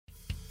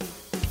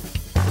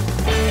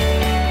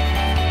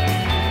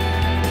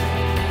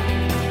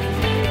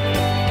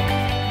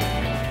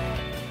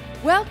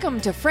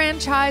Welcome to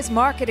Franchise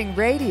Marketing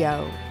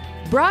Radio,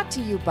 brought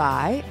to you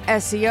by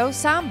SEO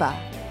Samba.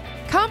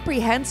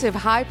 Comprehensive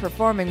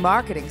high-performing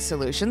marketing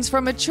solutions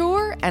for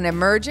mature and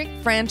emerging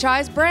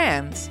franchise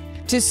brands.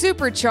 To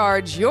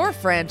supercharge your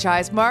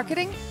franchise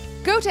marketing,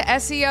 go to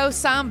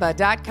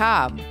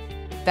SEOSamba.com.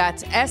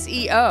 That's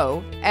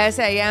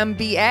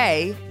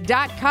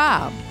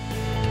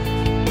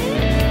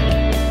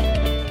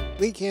SEOSAMBA.com.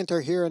 Lee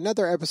Cantor here,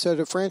 another episode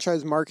of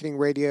Franchise Marketing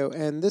Radio,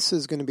 and this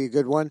is going to be a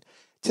good one.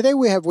 Today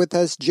we have with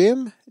us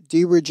Jim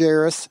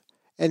DeRogatis,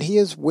 and he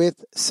is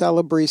with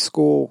Celebri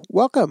School.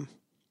 Welcome.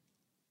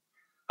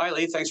 Hi,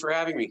 Lee. Thanks for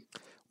having me.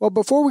 Well,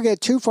 before we get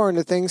too far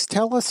into things,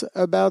 tell us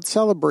about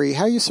Celebri.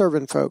 How are you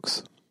serving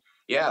folks?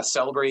 Yeah,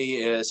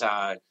 Celebri is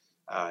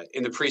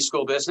in the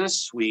preschool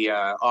business. We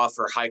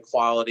offer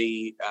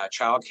high-quality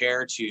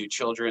childcare to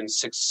children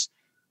 6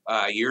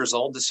 years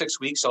old to 6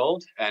 weeks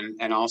old,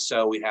 and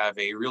also we have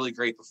a really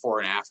great before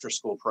and after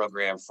school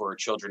program for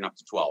children up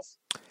to 12.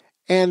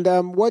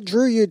 And what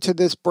drew you to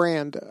this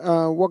brand?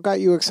 What got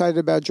you excited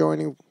about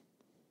joining?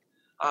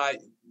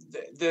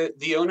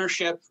 The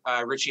ownership,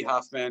 Richie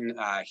Huffman,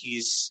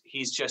 he's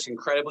just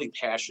incredibly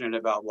passionate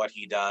about what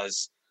he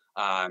does.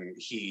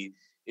 He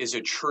is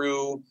a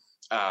true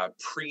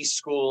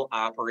preschool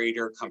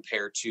operator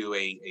compared to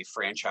a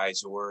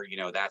franchisor. You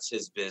know, that's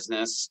his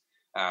business.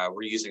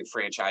 We're using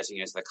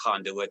franchising as the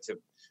conduit to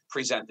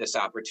present this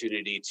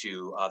opportunity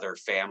to other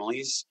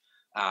families.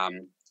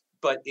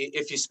 But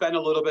if you spend a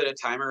little bit of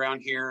time around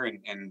here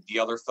and the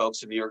other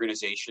folks in the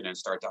organization and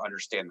start to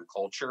understand the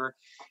culture,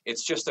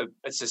 it's a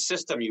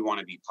system you want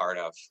to be part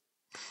of.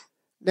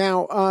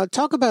 Now,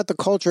 talk about the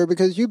culture,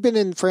 because you've been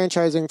in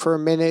franchising for a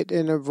minute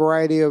in a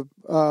variety of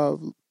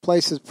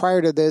places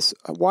prior to this.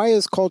 Why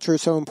is culture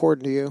so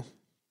important to you?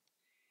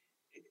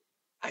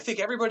 I think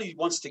everybody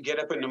wants to get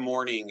up in the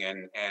morning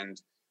and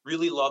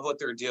really love what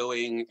they're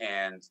doing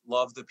and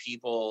love the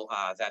people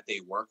that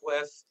they work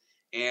with.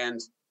 And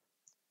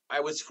I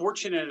was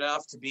fortunate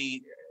enough to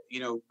be,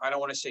 I don't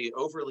want to say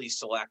overly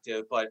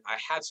selective, but I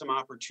had some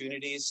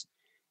opportunities.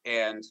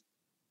 And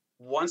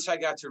once I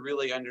got to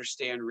really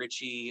understand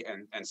Richie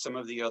and some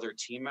of the other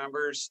team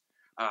members,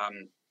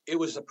 it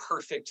was a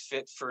perfect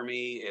fit for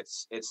me.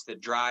 It's the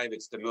drive,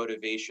 it's the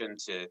motivation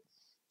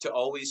to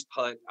always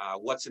put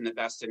what's in the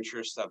best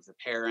interest of the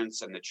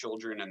parents and the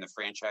children and the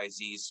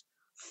franchisees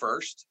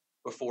first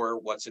before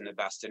what's in the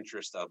best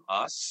interest of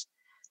us.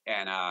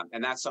 And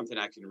that's something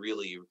I can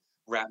really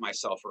wrap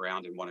myself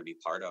around and want to be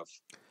part of.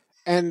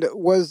 And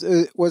was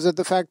it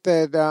the fact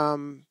that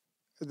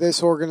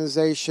this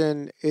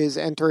organization is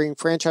entering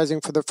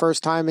franchising for the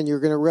first time and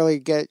you're going to really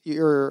get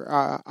your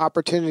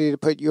opportunity to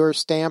put your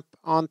stamp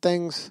on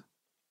things?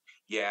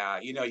 Yeah,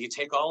 you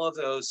take all of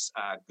those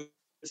good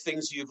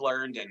things you've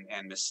learned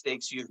and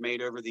mistakes you've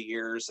made over the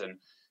years, and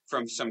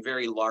from some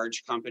very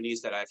large companies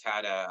that I've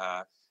had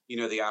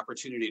the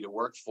opportunity to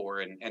work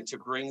for, and to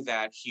bring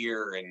that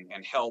here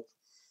and help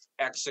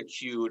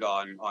execute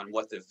on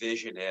what the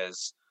vision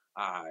is.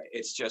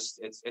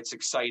 It's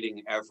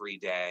exciting every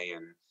day,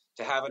 and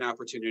to have an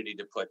opportunity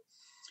to put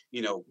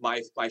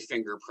my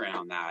fingerprint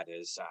on that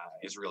is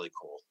really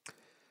cool.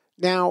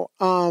 Now,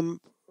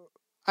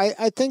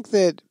 I think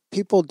that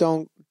people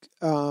don't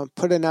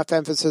put enough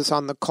emphasis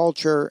on the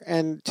culture,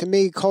 and to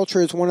me,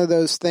 culture is one of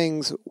those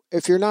things.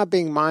 If you're not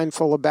being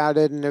mindful about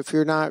it, and if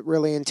you're not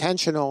really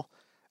intentional,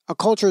 a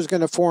culture is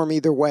going to form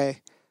either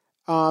way.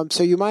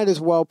 So you might as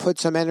well put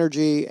some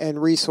energy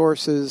and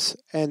resources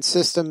and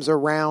systems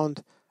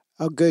around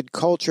a good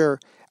culture.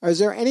 Is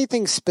there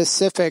anything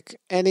specific,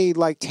 any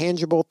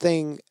tangible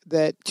thing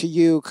that to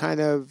you kind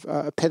of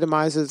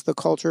epitomizes the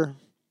culture?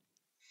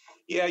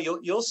 Yeah,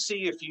 you'll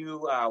see if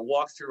you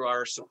walk through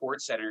our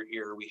support center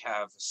here. We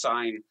have a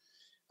sign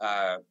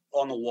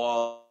on the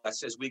wall that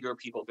says "We grow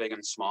people big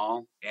and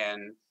small,"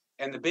 and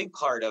the big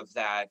part of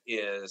that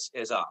is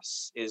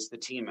us, is the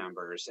team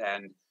members,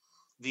 and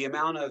the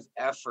amount of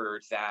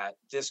effort that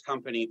this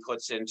company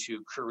puts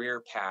into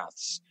career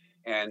paths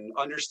and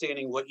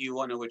understanding what you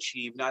want to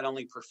achieve, not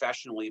only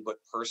professionally, but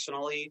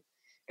personally,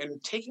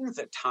 and taking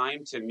the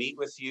time to meet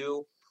with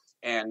you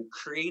and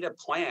create a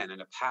plan and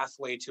a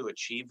pathway to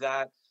achieve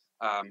that.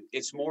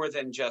 It's more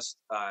than just,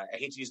 I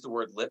hate to use the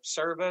word lip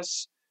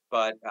service,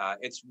 but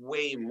it's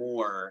way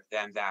more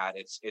than that.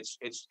 It's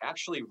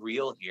actually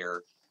real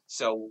here.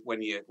 So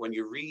when you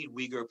read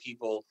 "We Grow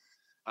People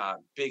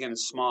Big and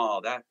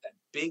Small," that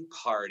big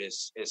part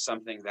is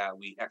something that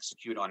we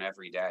execute on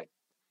every day.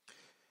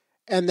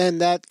 And then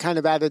that kind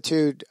of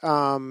attitude,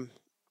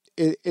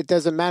 it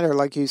doesn't matter,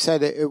 like you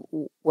said,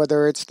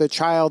 whether it's the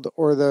child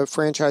or the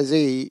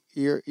franchisee,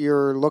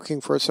 you're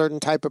looking for a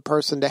certain type of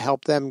person to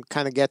help them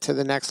kind of get to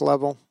the next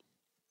level.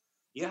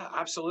 Yeah,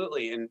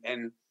 absolutely.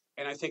 And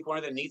I think one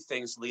of the neat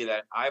things, Lee,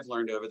 that I've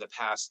learned over the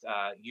past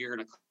year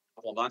and a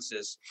couple of months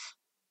is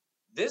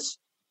this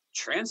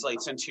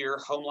translates into your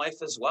home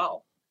life as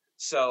well.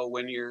 So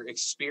when you're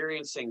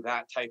experiencing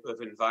that type of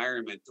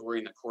environment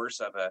during the course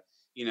of a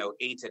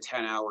 8 to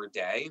 10 hour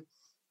day,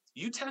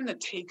 you tend to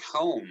take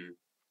home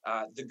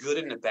the good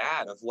and the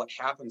bad of what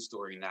happens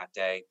during that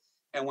day.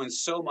 And when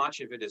so much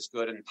of it is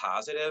good and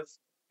positive,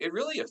 it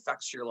really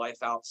affects your life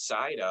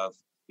outside of,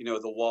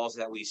 the walls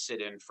that we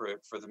sit in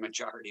for the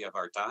majority of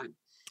our time.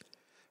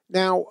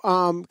 Now,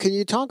 can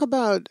you talk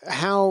about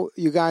how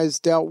you guys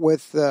dealt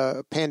with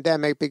the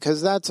pandemic?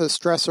 Because that's a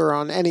stressor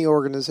on any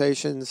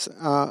organization's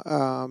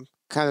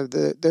kind of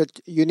the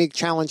unique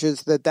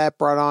challenges that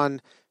brought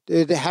on.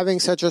 Did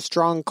having such a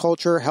strong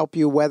culture help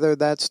you weather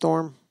that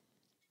storm?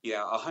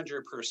 Yeah,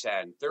 100%.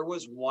 There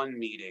was one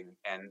meeting,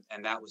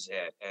 and that was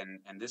it.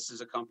 And this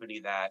is a company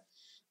that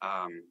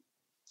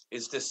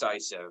is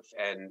decisive,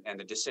 and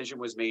the decision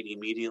was made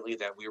immediately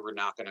that we were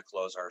not going to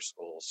close our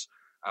schools.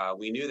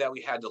 We knew that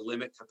we had to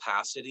limit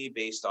capacity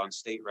based on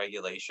state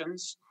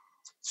regulations,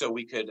 so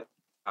we could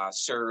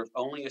serve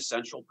only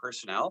essential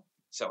personnel.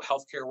 So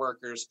healthcare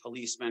workers,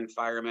 policemen,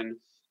 firemen,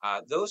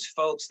 those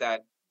folks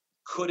that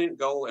couldn't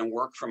go and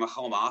work from a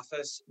home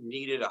office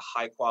needed a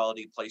high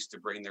quality place to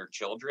bring their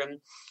children.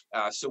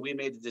 So we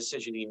made the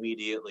decision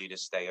immediately to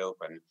stay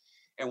open.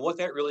 And what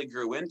that really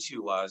grew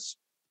into was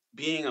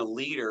being a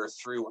leader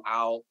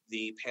throughout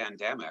the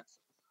pandemic.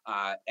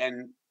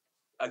 And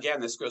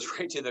again, this goes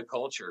right to the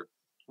culture.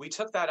 We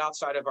took that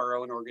outside of our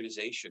own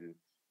organization.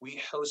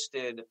 We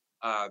hosted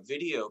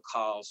video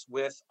calls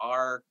with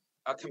our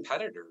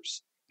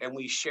competitors, and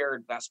we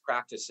shared best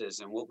practices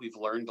and what we've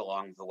learned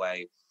along the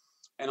way.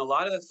 And a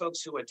lot of the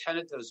folks who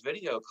attended those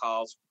video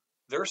calls,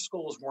 their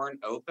schools weren't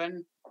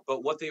open,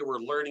 but what they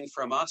were learning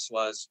from us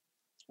was,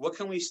 what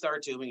can we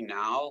start doing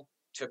now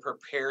to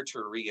prepare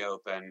to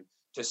reopen,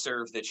 to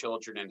serve the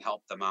children and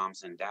help the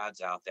moms and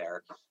dads out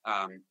there?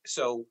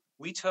 So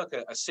we took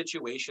a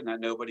situation that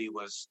nobody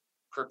was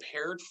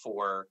prepared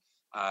for,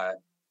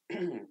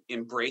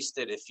 embraced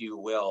it, if you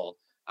will,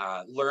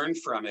 learned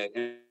from it,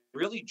 and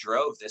really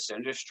drove this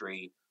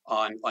industry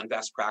on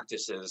best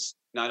practices,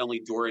 not only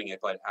during it,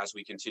 but as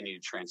we continue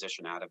to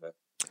transition out of it.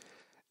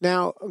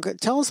 Now,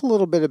 tell us a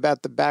little bit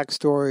about the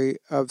backstory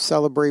of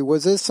Celebri.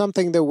 Was this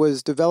something that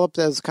was developed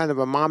as kind of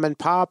a mom and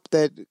pop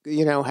that,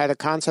 had a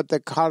concept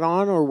that caught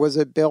on, or was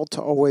it built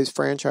to always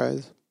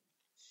franchise?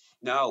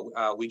 No,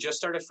 we just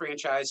started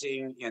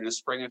franchising in the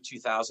spring of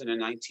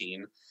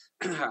 2019.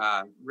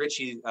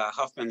 Richie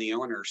Huffman, the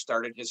owner,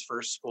 started his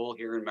first school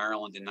here in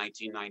Maryland in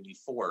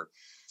 1994.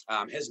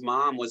 His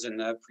mom was in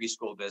the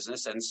preschool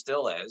business and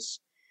still is,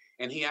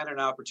 and he had an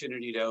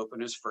opportunity to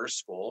open his first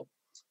school.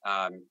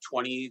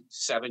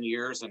 27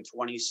 years and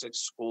 26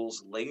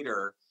 schools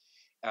later,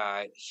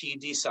 he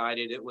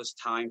decided it was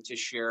time to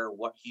share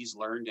what he's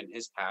learned and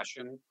his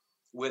passion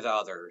with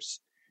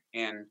others.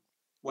 And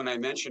when I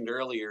mentioned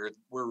earlier,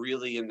 we're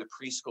really in the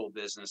preschool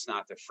business,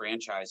 not the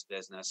franchise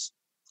business.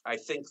 I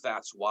think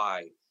that's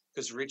why,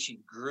 because Richie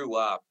grew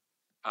up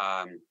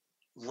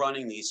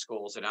running these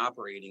schools and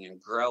operating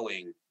and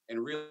growing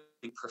and really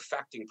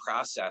perfecting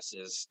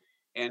processes.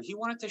 And he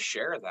wanted to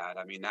share that.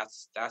 I mean,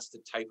 that's the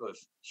type of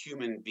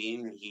human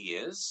being he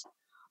is.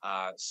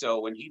 So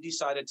when he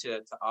decided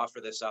to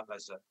offer this up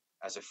as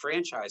a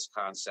franchise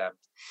concept,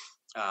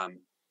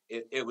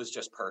 it was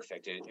just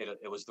perfect.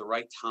 It was the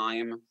right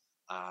time,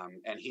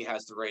 and he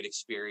has the right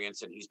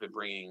experience, and he's been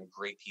bringing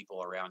great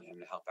people around him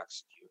to help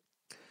execute.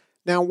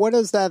 Now, what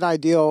does that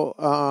ideal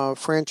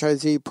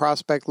franchisee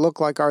prospect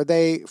look like? Are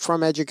they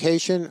from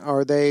education?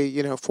 Are they,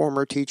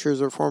 former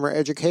teachers or former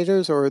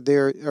educators, or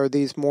are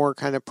these more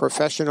kind of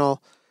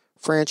professional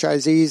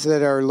franchisees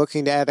that are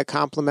looking to add a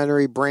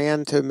complementary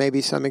brand to maybe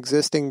some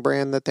existing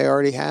brand that they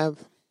already have?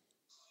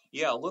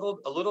 Yeah, a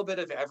little bit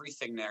of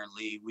everything there,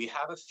 Lee. We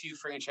have a few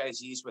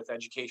franchisees with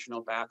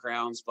educational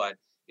backgrounds, but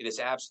it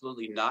is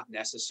absolutely not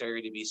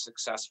necessary to be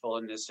successful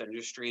in this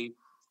industry.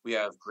 We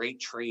have great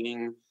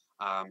training.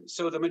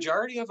 So the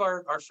majority of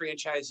our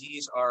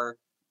franchisees are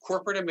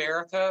corporate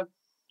America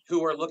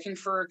who are looking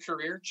for a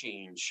career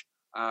change.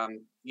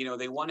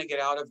 They want to get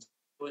out of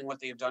doing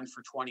what they've done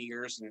for 20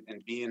 years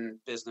and be in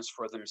business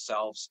for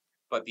themselves,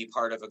 but be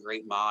part of a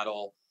great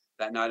model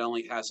that not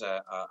only has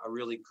a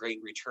really great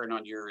return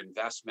on your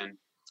investment,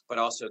 but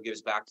also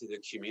gives back to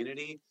the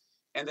community.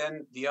 And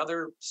then the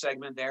other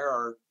segment there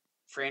are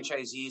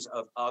franchisees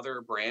of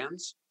other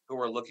brands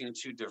who are looking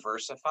to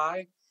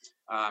diversify.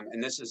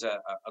 And this is a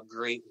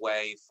great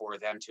way for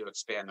them to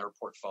expand their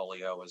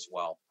portfolio as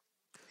well.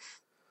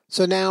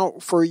 So now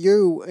for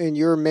you and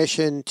your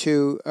mission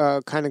to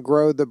kind of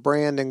grow the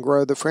brand and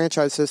grow the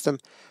franchise system,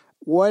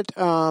 what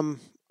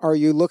are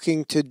you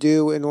looking to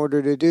do in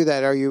order to do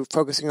that? Are you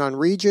focusing on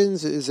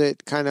regions? Is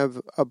it kind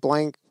of a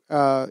blank,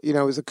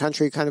 is the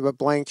country kind of a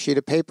blank sheet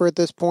of paper at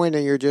this point,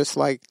 and you're just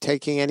like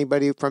taking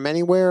anybody from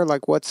anywhere?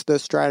 Like, what's the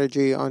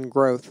strategy on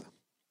growth?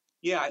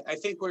 Yeah, I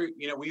think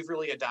we've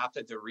really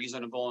adopted the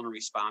reasonable and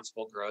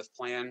responsible growth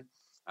plan.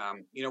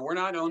 We're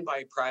not owned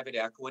by private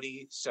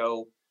equity,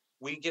 so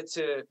we get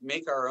to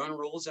make our own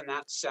rules in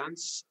that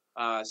sense.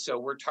 So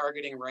we're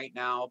targeting right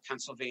now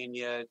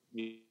Pennsylvania,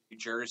 New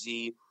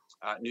Jersey,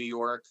 New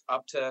York,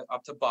 up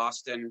to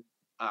Boston,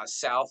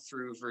 south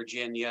through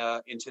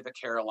Virginia into the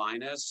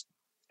Carolinas,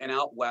 and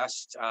out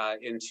west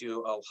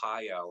into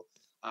Ohio.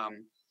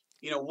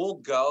 We'll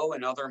go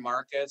in other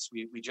markets.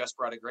 We just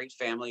brought a great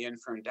family in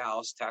from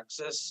Dallas,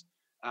 Texas.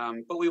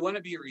 But we want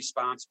to be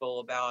responsible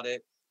about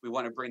it. We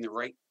want to bring the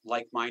right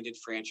like-minded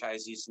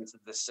franchisees into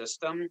the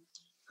system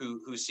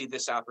who see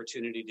this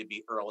opportunity to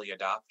be early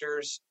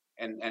adopters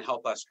and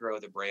help us grow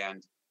the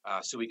brand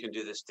so we can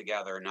do this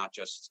together, not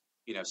just,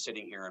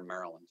 sitting here in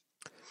Maryland.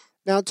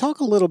 Now, talk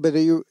a little bit,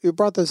 you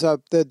brought this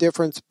up, the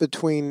difference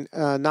between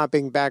not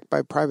being backed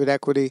by private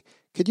equity.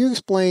 Could you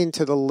explain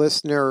to the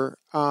listener,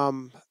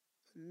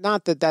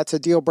 not that that's a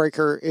deal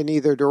breaker in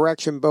either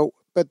direction,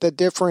 but the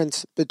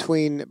difference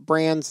between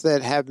brands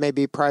that have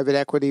maybe private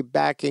equity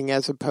backing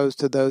as opposed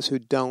to those who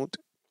don't?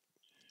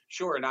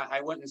 Sure, and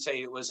I wouldn't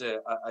say it was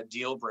a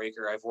deal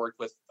breaker. I've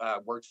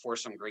worked for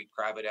some great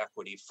private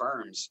equity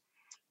firms,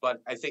 but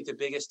I think the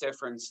biggest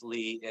difference,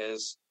 Lee,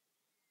 is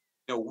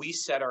we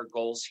set our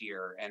goals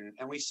here,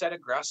 and we set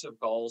aggressive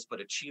goals,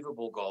 but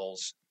achievable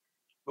goals.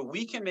 But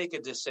we can make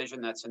a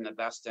decision that's in the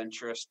best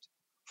interest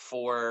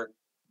for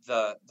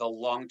the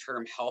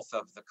long-term health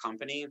of the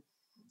company.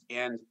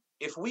 And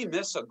if we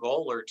miss a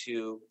goal or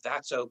two,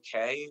 that's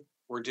okay.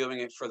 We're doing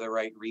it for the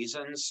right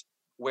reasons.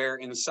 Where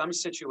in some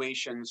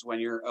situations when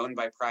you're owned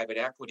by private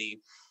equity,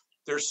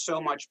 there's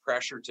so much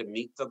pressure to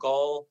meet the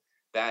goal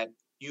that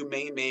you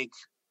may make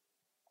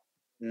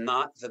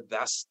not the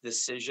best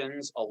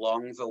decisions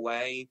along the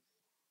way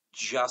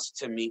just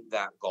to meet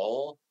that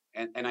goal.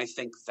 And I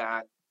think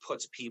that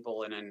puts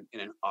people in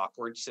an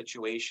awkward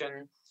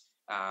situation.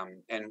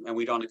 And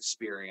we don't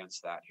experience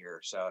that here.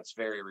 So it's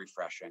very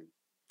refreshing.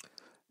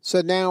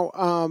 So now,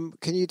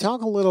 can you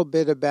talk a little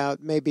bit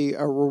about maybe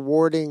a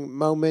rewarding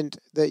moment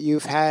that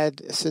you've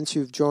had since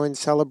you've joined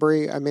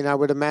Celebri? I mean, I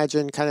would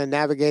imagine kind of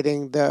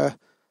navigating the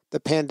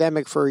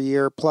pandemic for a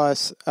year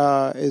plus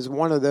is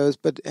one of those,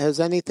 but has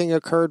anything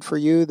occurred for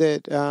you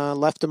that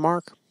left a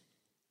mark?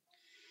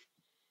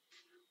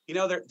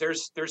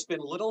 There's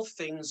been little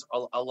things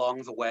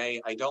along the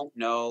way. I don't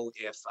know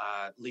if,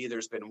 Lee,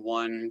 there's been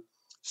one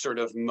sort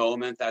of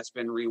moment that's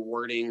been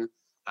rewarding.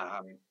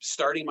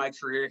 Starting my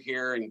career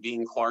here and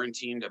being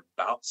quarantined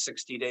about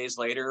 60 days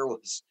later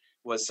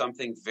was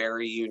something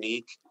very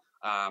unique.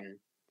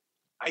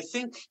 I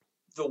think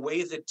the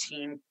way the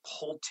team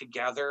pulled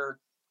together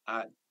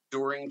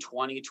during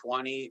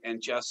 2020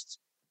 and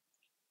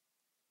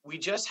we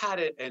just had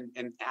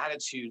an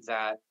attitude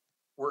that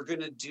we're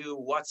going to do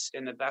what's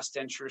in the best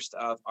interest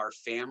of our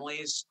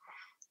families,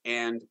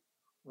 and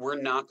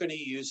we're not going to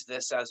use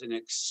this as an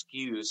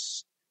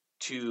excuse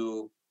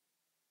to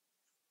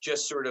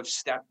just sort of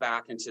step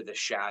back into the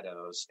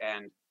shadows.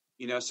 And,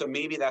 so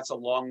maybe that's a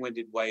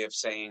long-winded way of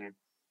saying,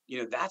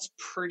 that's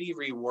pretty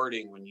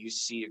rewarding when you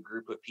see a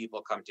group of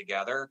people come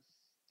together.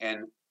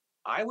 And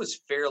I was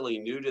fairly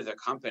new to the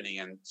company,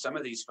 and some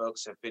of these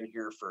folks have been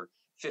here for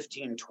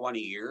 15, 20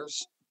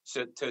 years.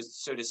 So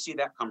to see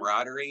that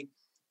camaraderie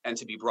and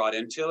to be brought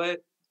into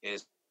it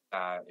is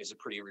a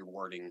pretty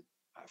rewarding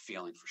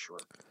feeling for sure.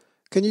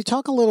 Can you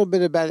talk a little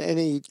bit about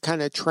any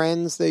kind of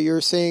trends that you're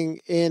seeing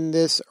in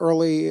this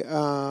early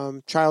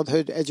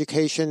childhood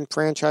education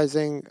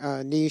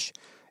franchising niche?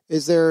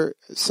 Is there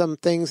some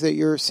things that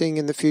you're seeing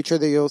in the future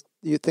that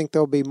you think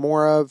there'll be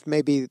more of?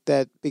 Maybe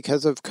that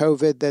because of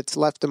COVID that's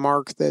left a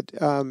mark that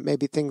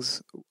maybe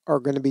things are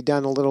going to be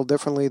done a little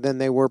differently than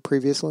they were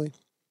previously?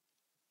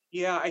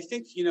 Yeah, I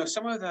think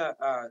some of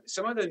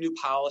the new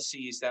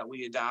policies that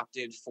we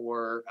adopted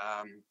for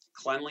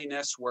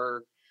cleanliness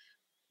were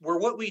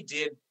what we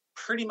did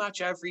pretty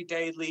much every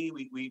day, Lee.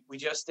 We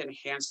just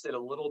enhanced it a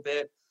little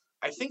bit.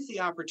 I think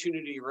the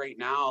opportunity right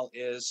now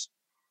is,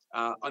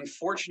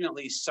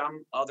 unfortunately,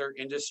 some other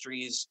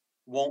industries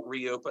won't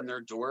reopen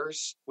their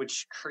doors,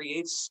 which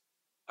creates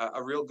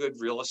a real good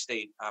real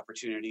estate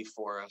opportunity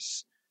for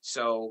us.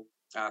 So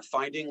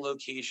finding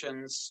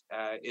locations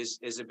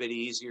is a bit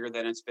easier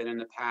than it's been in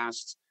the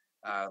past.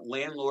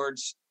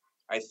 Landlords,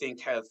 I think,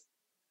 have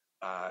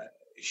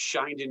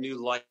shined a new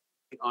light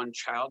on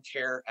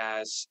childcare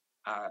as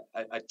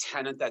a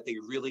tenant that they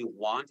really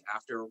want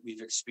after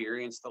we've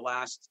experienced the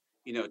last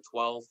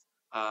 12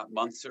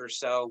 months or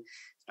so.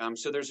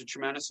 So there's a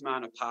tremendous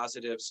amount of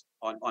positives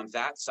on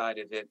that side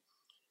of it.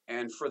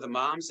 And for the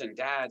moms and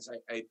dads,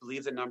 I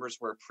believe the numbers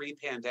were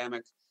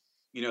pre-pandemic.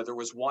 There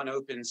was one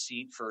open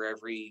seat for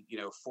every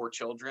 4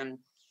 children,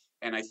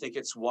 and I think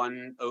it's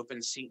one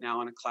open seat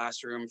now in a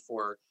classroom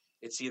for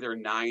it's either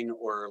 9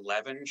 or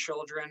 11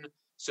 children.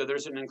 So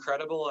there's an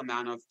incredible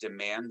amount of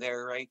demand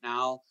there right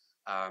now.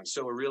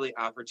 So a really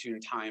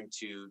opportune time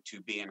to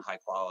be in high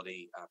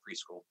quality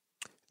preschool.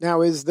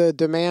 Now, is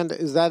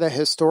that a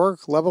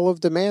historic level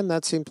of demand?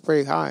 That seems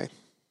pretty high.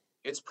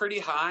 It's pretty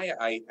high.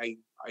 I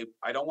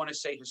don't want to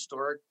say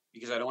historic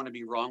because I don't want to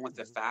be wrong with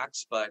the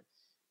facts, but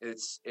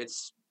it's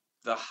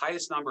the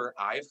highest number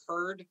I've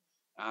heard.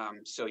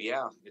 So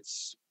yeah,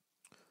 it's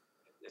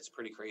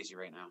pretty crazy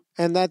right now.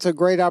 And that's a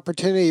great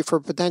opportunity for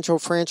potential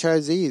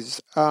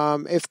franchisees.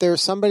 If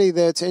there's somebody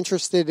that's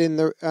interested and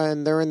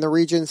they're in the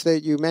regions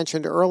that you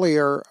mentioned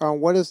earlier,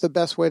 what is the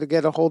best way to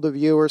get a hold of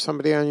you or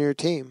somebody on your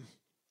team?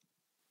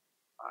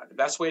 The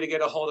best way to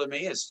get a hold of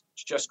me is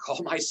just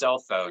call my cell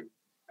phone,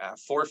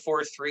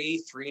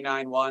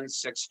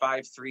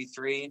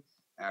 443-391-6533.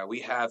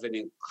 We have an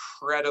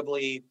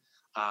incredibly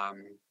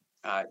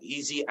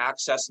easy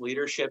access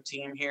leadership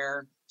team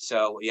here.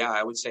 So, yeah,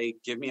 I would say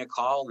give me a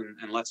call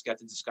and let's get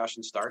the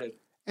discussion started.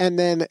 And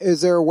then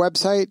is there a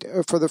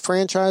website for the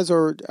franchise,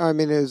 or, I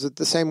mean, is it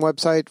the same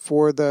website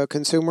for the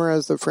consumer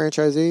as the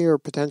franchisee or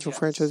potential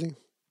franchisee?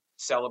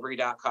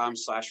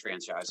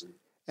 Celebree.com/franchising.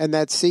 And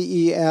that's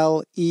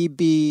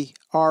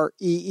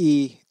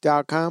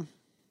CELEBREE.com?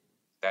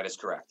 That is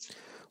correct.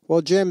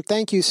 Well, Jim,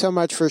 thank you so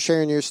much for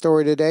sharing your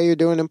story today. You're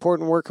doing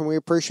important work, and we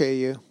appreciate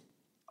you.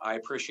 I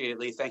appreciate it,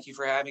 Lee. Thank you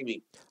for having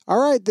me. All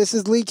right, this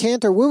is Lee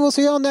Cantor. We will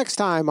see you all next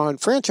time on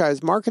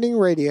Franchise Marketing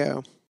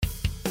Radio.